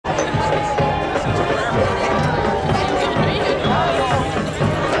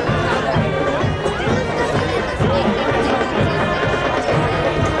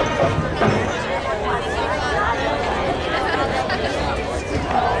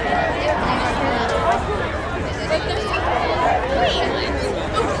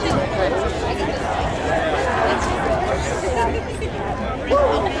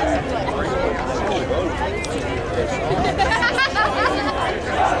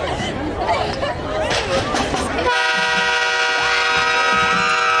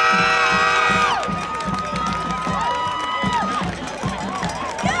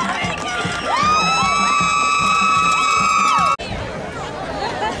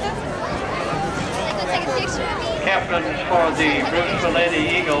Captains for the Bruceville-Eddy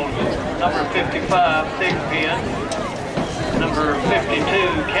Eagles, number 55, Thigpen, number 52,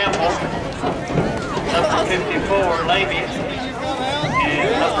 Campbell, number 54, Lamy, and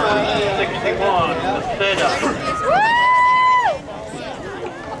number 61, Seda.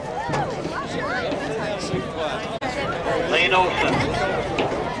 Lane Olson.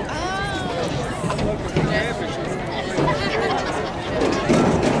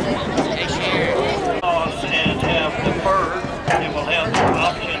 And have deferred, and will have the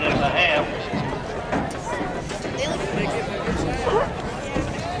option in the half.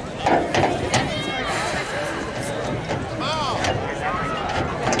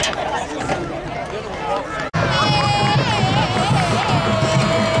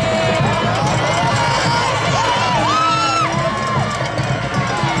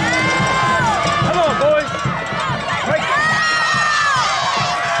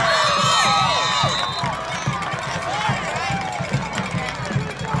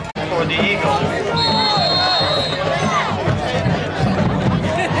 For the Eagles.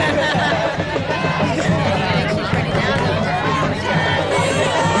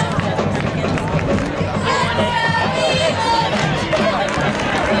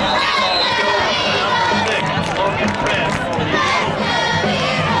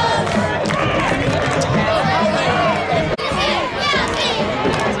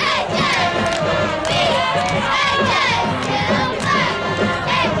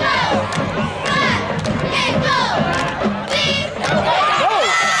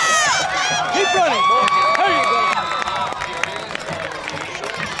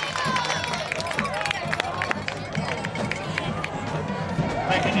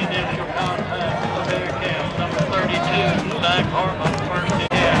 Making initial contact with the Bearcats, number 32, Zach Harmon, first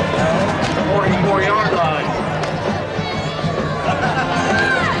and 44-yard line.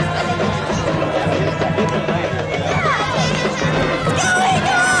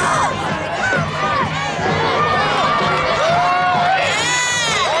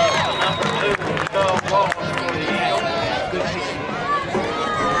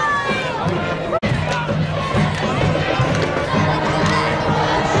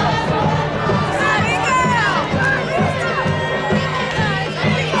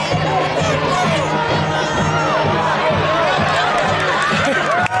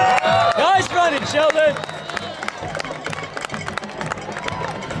 Sheldon!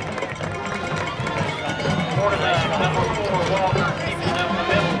 Quarterback, number 4, Walker, keeping up the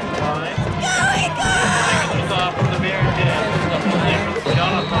middle line. Taking the stop from the Bearcats, number 6,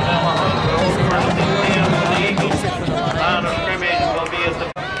 Jonathan Alejandro, first and 10 for the Eagles. Line of scrimmage will be at the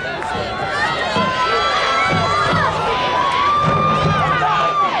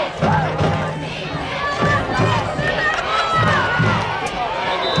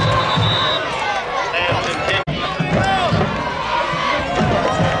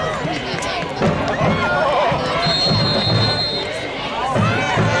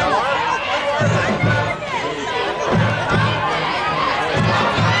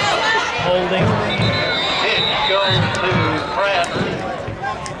holding. Pitch goes to Pratt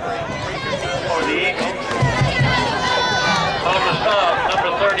for the Eagles. On the stop,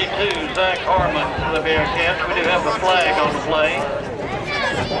 number 32, Zach Harmon for the Bearcats. We do have a flag on the play.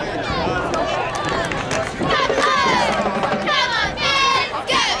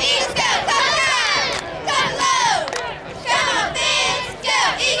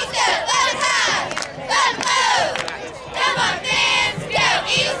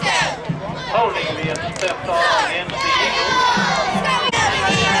 Holding being stepped off against the Eagles.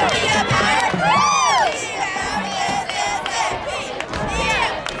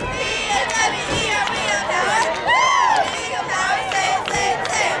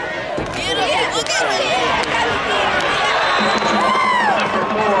 Get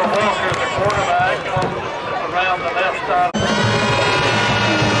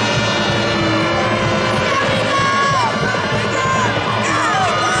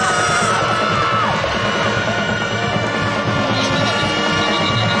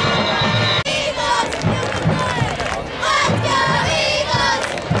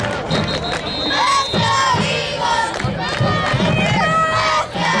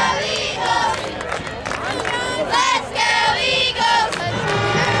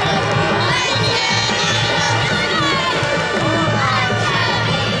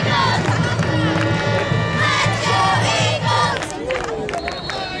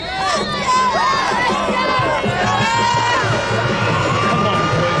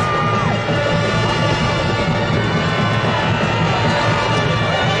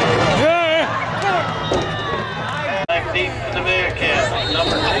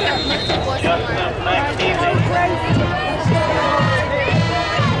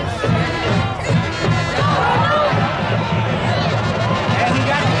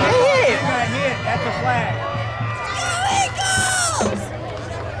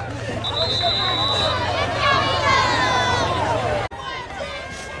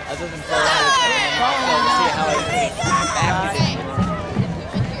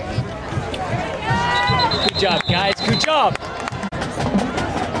job.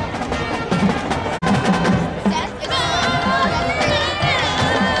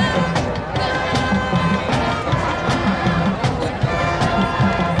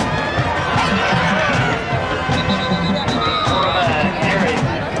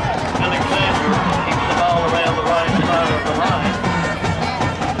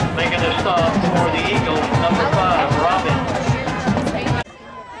 Stop for the Eagles, number 5, Robin.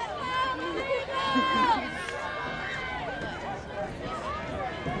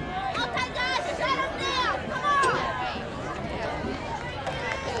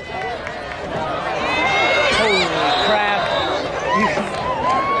 Holy crap.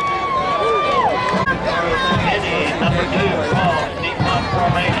 Bruceville-Eddy, number 2, off, deep punt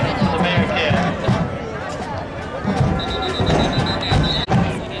formation for the Bearcats.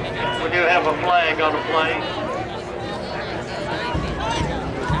 We do have a flag on the play.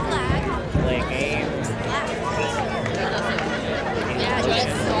 Play game.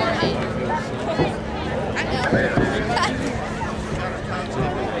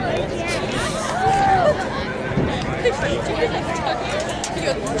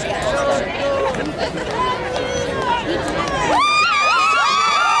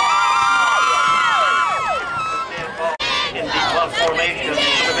 In deep punt formation for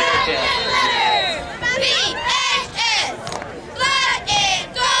the Bearcats.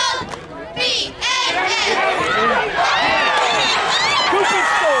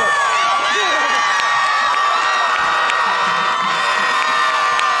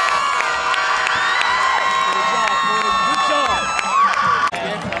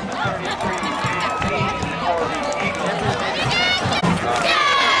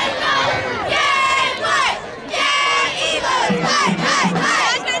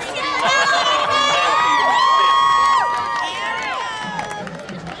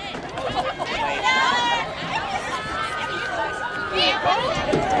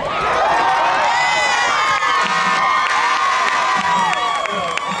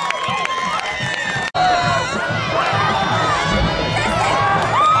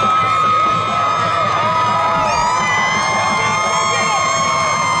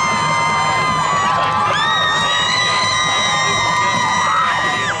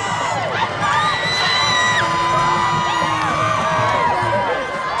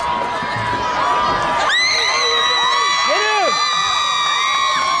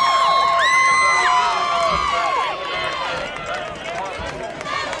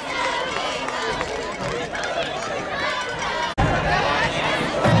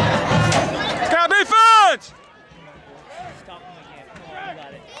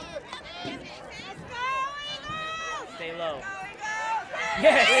 Stay low.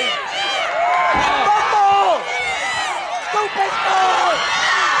 Yes! Football! Go baseball!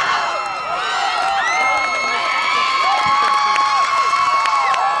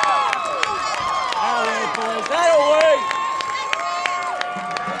 That'll work, boys. That'll work!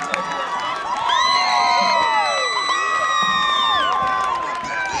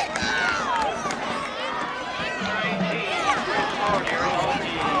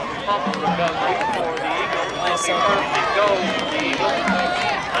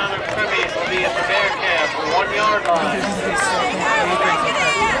 Will be at the Bearcat for 1 yard line.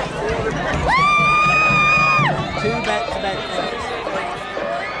 2 back-to-back plays.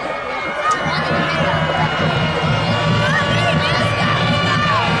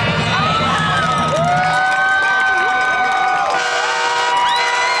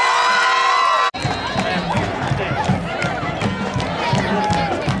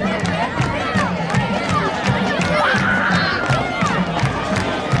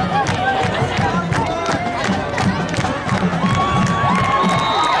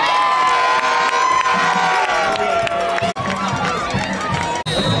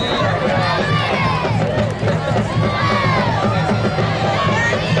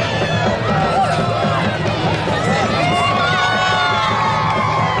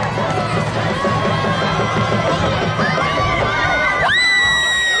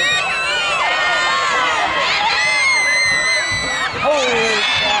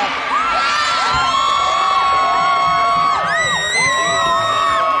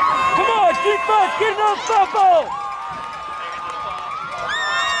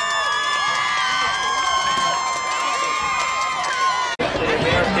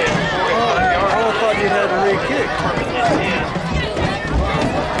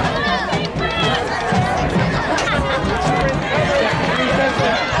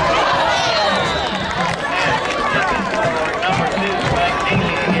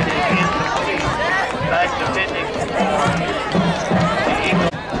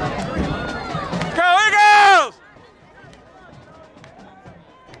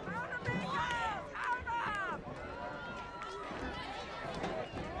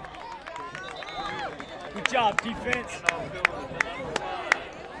 job, defense.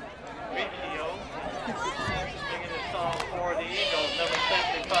 Ricio. Taking the song for the Eagles, number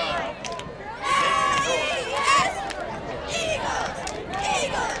 75.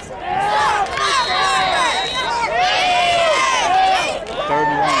 Third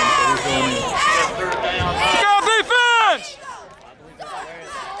and long, so he's going in. Third down. Go defense!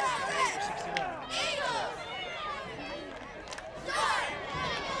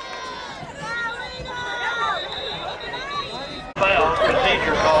 Foul,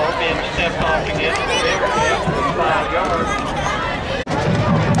 procedure call, being stepped off against the Bears, 5 yards.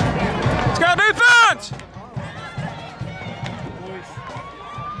 Let's go defense! Boys,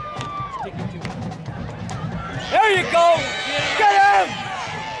 stick it to him. There you go! Get him!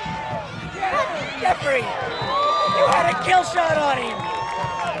 Jeffrey! You had a kill shot on him!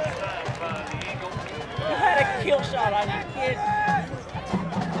 You had a kill shot on him, kid.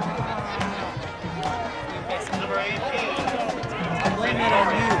 Number 18. I blame it on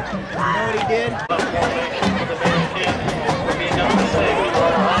you. You know what he did? Formation for the Bears 10 will be number 6,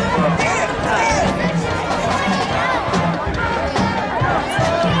 Ross.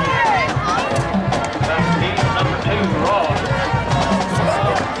 Back deep, number 2, Ross.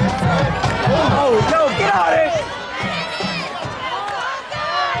 Oh, no, get on it!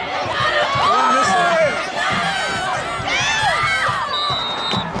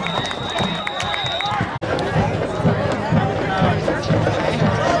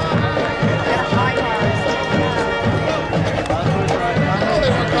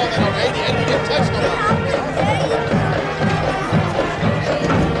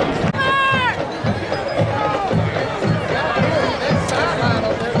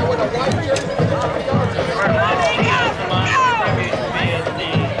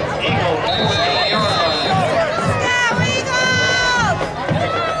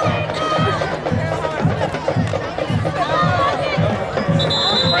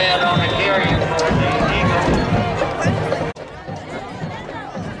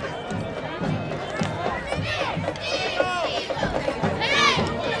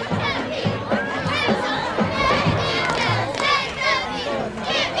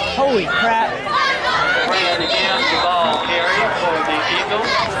 Holy crap. Brand again, the ball carry for the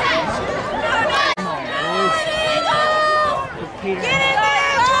Eagles. Come on, boys. Peter.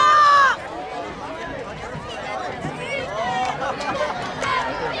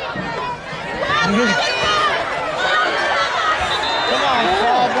 Come on,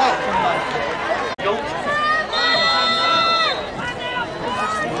 fall back somebody.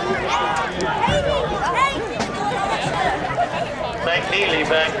 McNeely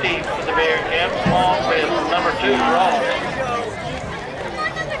back deep for the Bearcats, along with number 2, Ross.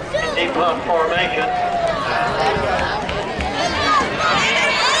 In deep punt formation.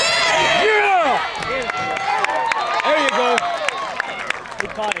 Yeah! There you go. We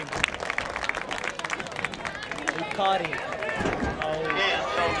caught him. We caught him. Oh, Again,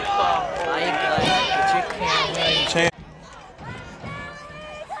 so the stop for I ain't glad that you can't win.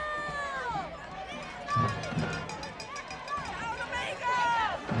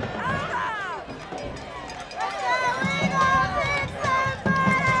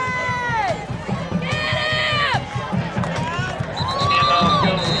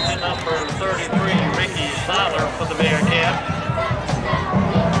 number 33, Ricky Seiler for the Bearcats.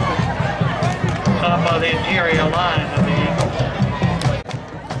 Top of the interior line of the Eagles.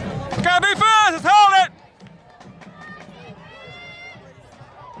 Gotta be fast, let's hold it!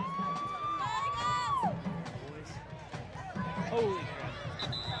 Holy crap.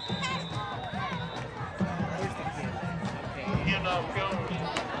 Where's the kid? Okay. Handoff goes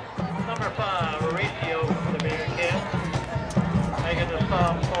number 5, Mauricio for the Bearcats. Making the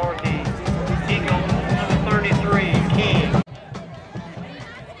stop for the Eagles, number 33, King.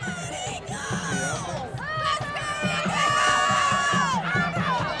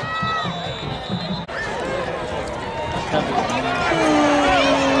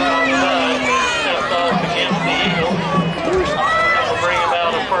 Steps off against the Eagles. That'll bring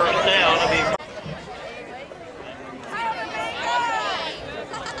about a first down. It'll be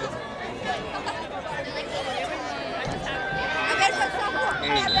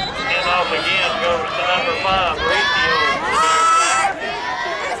and off again goes to number 5, Mauricio.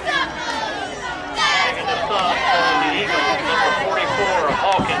 Making the stop for the Eagles, number 44,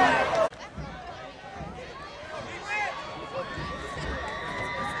 Hawkins.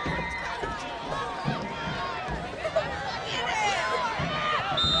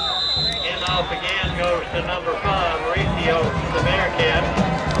 And off again goes to number 5, Mauricio for the Bearcats.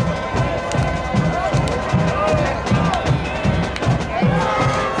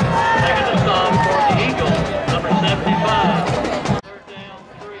 Making the stop for the Eagles,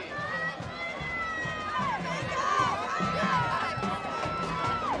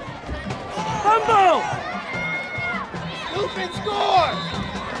 Rumble! Scoop and score!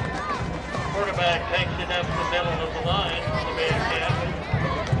 Quarterback takes it up the middle of the line for the Bearcats.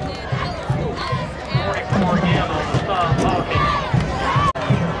 44 again on the stop. Hawkins.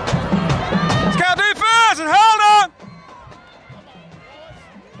 Scout defense and hold on.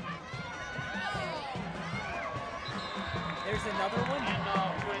 There's another one?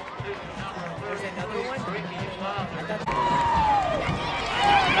 There's another one?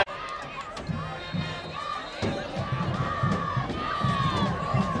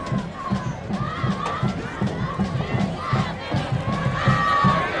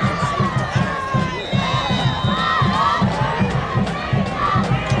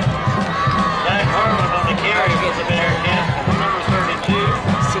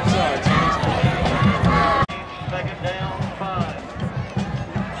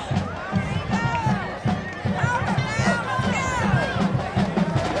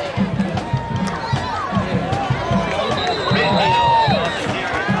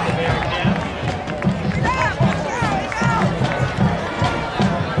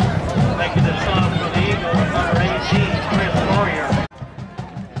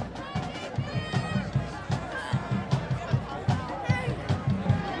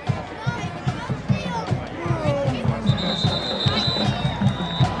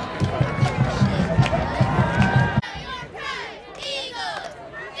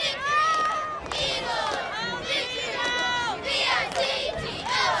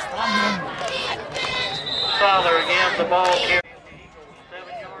 Fowler again, the ball carries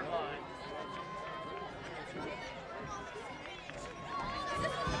 7-yard line.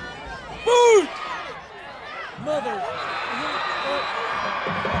 Boot! Mother.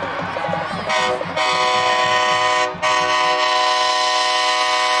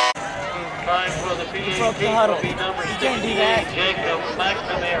 Time for the PAT will be number 68, Jacob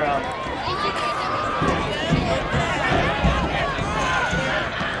McNamara.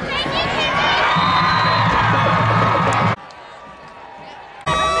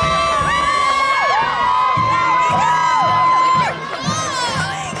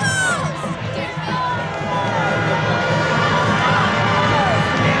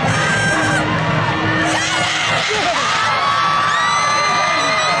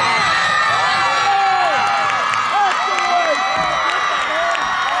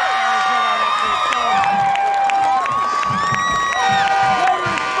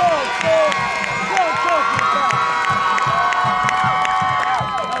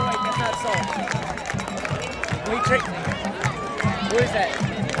 Where is that?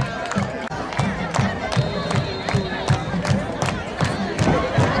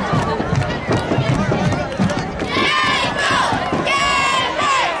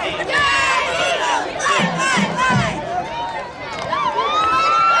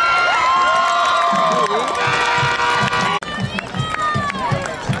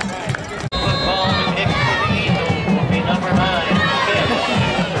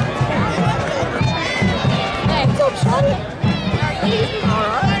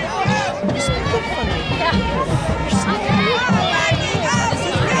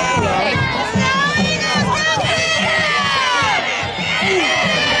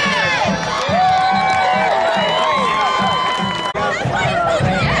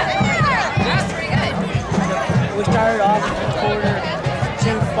 We started off in the quarter,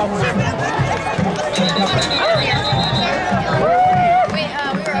 two fumbles. Wait, we were up at the top.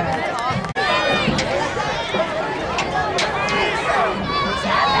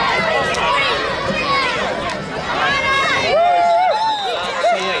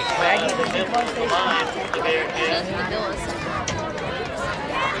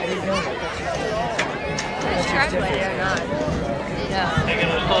 Or not. Yeah. Taking a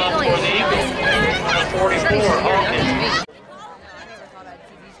stop for the Eagles. 44, Hawkins. I never thought I'd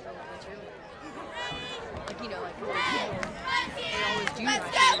see these films. Like, you know, like, they always do that. Let's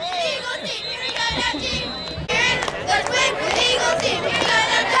go, Eagle team! Here we go, now, team! Let's win for the Eagle team! Here we go,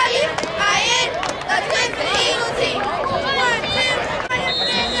 now, W! I-N! Let's win for the Eagle team! 1, 2,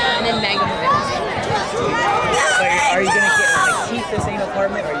 And then Megan will So are you gonna get keep the same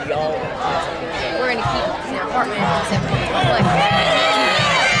apartment, or y'all? We're gonna keep the apartment except for the public.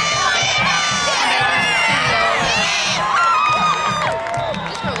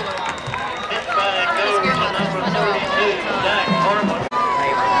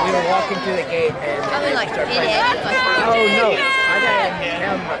 We were walking through the gate and Probably like started in playing. it. Oh no! I got it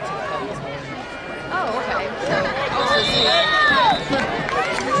down about 2 o'clock this morning. Oh, okay. So,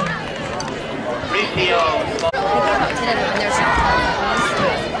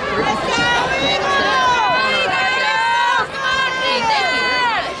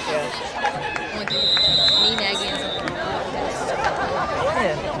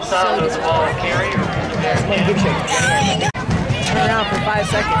 side of the ball carrier for the Bearcats. Turn around for 5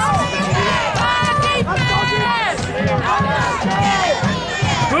 seconds.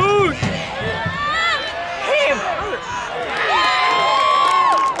 Boot! Him!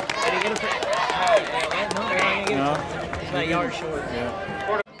 Did he get a no, he's about a yard short. Yeah.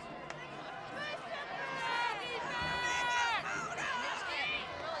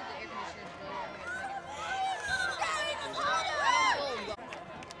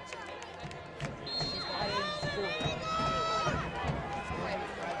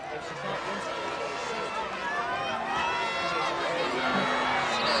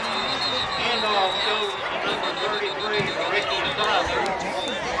 Handoff goes to number 33, Ricky Siler.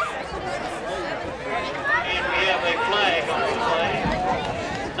 And we have a flag on the play.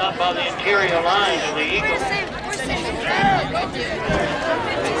 Not by the interior line of the Eagles.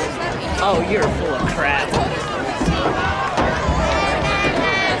 Oh, you're full of crap.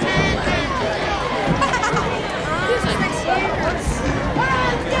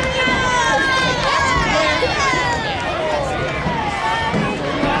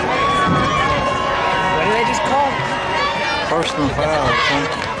 What did they just call? Personal foul, I think.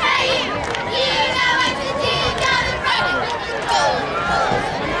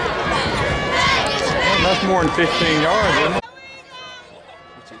 That's more than 15 yards, isn't it?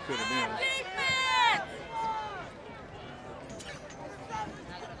 Which it could have been.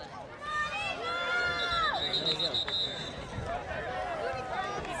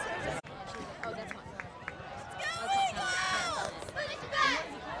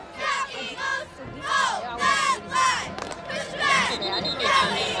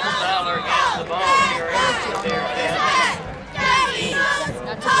 Siler gets the ball carrier for the Bearcats.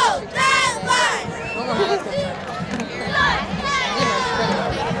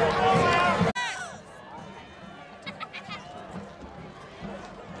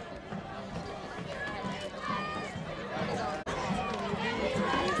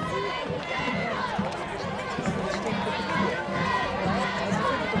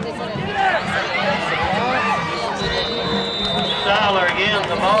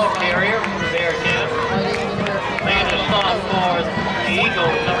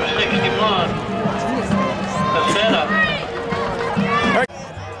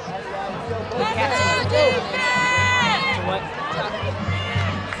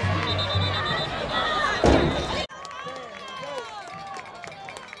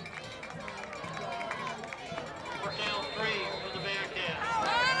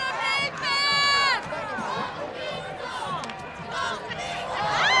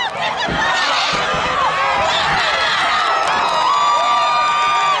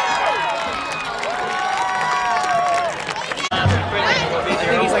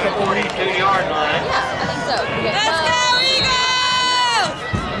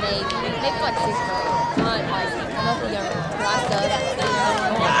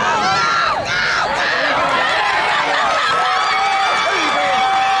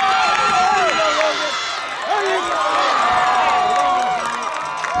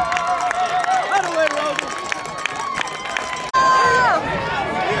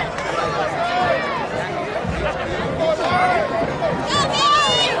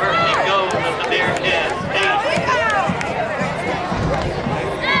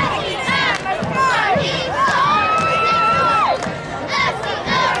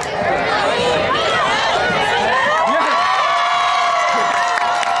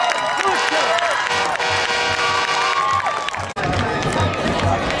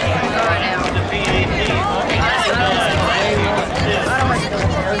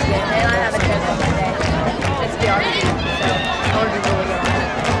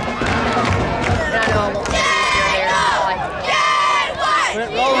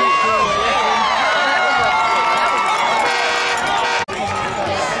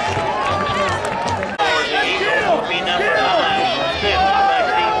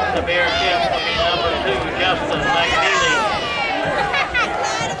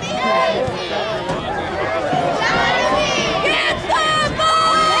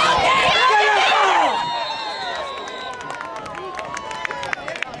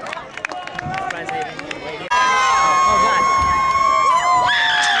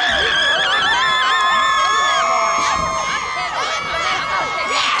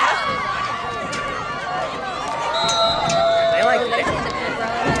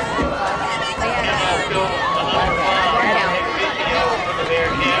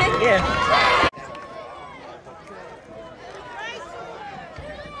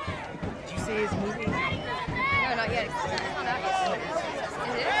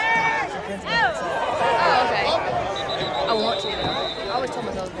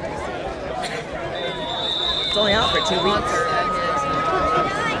 It's only out for 2 weeks.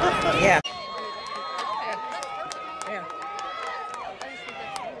 Yeah. Yeah.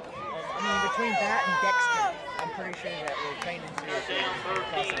 I mean, between that and Dexter, I'm pretty sure that we're training to do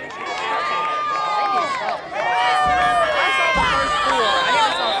conservation.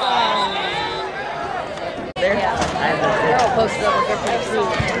 There? They're all posted up. They're pretty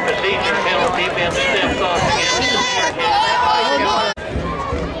cool. Procedure penalty being stepped off against the Bearcats.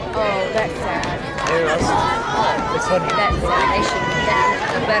 Oh, that's sad. It's funny. That's sad. They should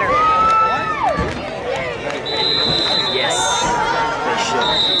do better. Yes. They should.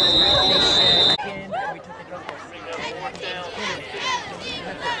 They should.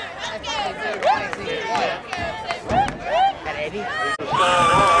 At Eddie?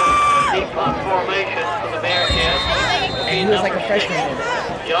 Deep punt formation for the Bearcats. And he was like a freshman.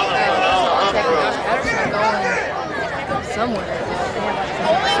 Patterson are going somewhere. They have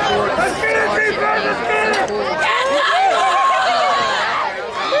like some sports scholarship thing. So cool.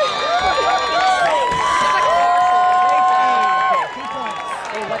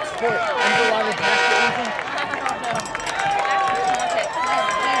 Hey, what sport? Underwater basket?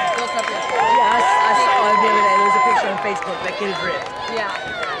 Yeah, I saw him the other day. There was a picture on Facebook. That kid is ripped. Yeah.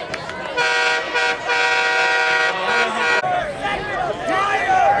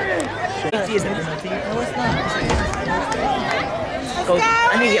 Safety isn't the team. No, it's not. Go, I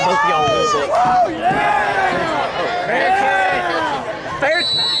need to get both of y'all a little bit. Fair.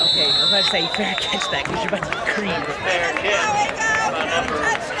 Okay, I was about to say fair catch that because you're about to cream.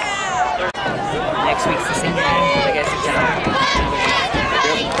 Next week's the senior game. I guess it's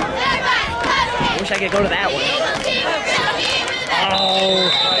I wish I could go to that one. Oh.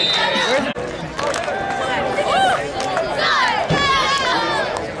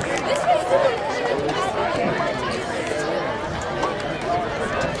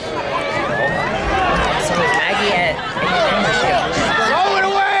 Throw it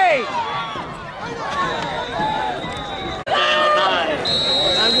away!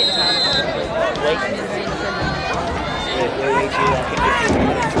 I'm getting tired.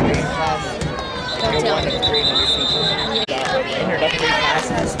 Introductory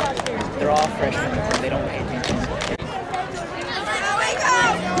classes, they're all freshmen, so they don't pay attention.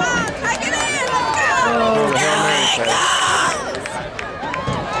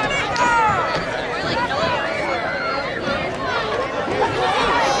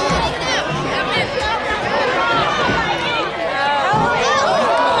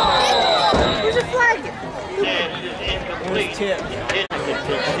 Tip.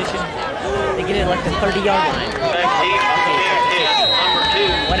 Position. They get it like the 30-yard line. Number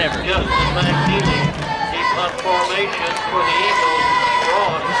 2. Whatever. Justin McNeely. Deep punt formation for the Eagles.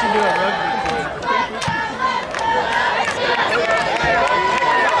 Broad. We should do a rugby play.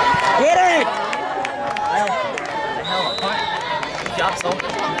 Get it! Well, the hell of a punt. Good job, Sol.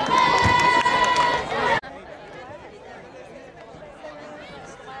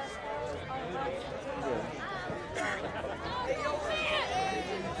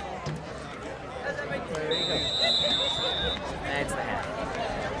 That's the hat.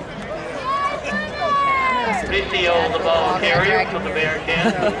 Video the ball carrier for the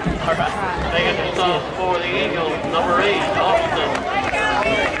Bearcats. All right. Making the stop for the Eagles. Number 8, Austin.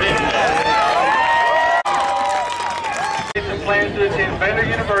 Plans to attend Baylor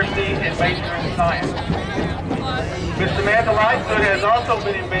University and major in science. Miss Samantha Lightfoot has also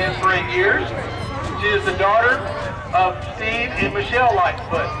been in band for 8 years. She is the daughter of Steve and Michelle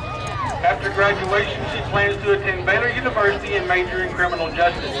Lightfoot. After graduation, she plans to attend Baylor University and major in criminal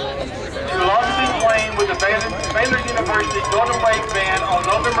justice. She will also be playing with the Baylor University Golden Wave Band on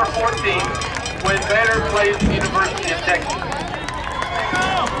November 14th when Baylor plays the University of Texas.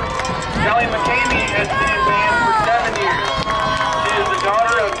 Kelly McCain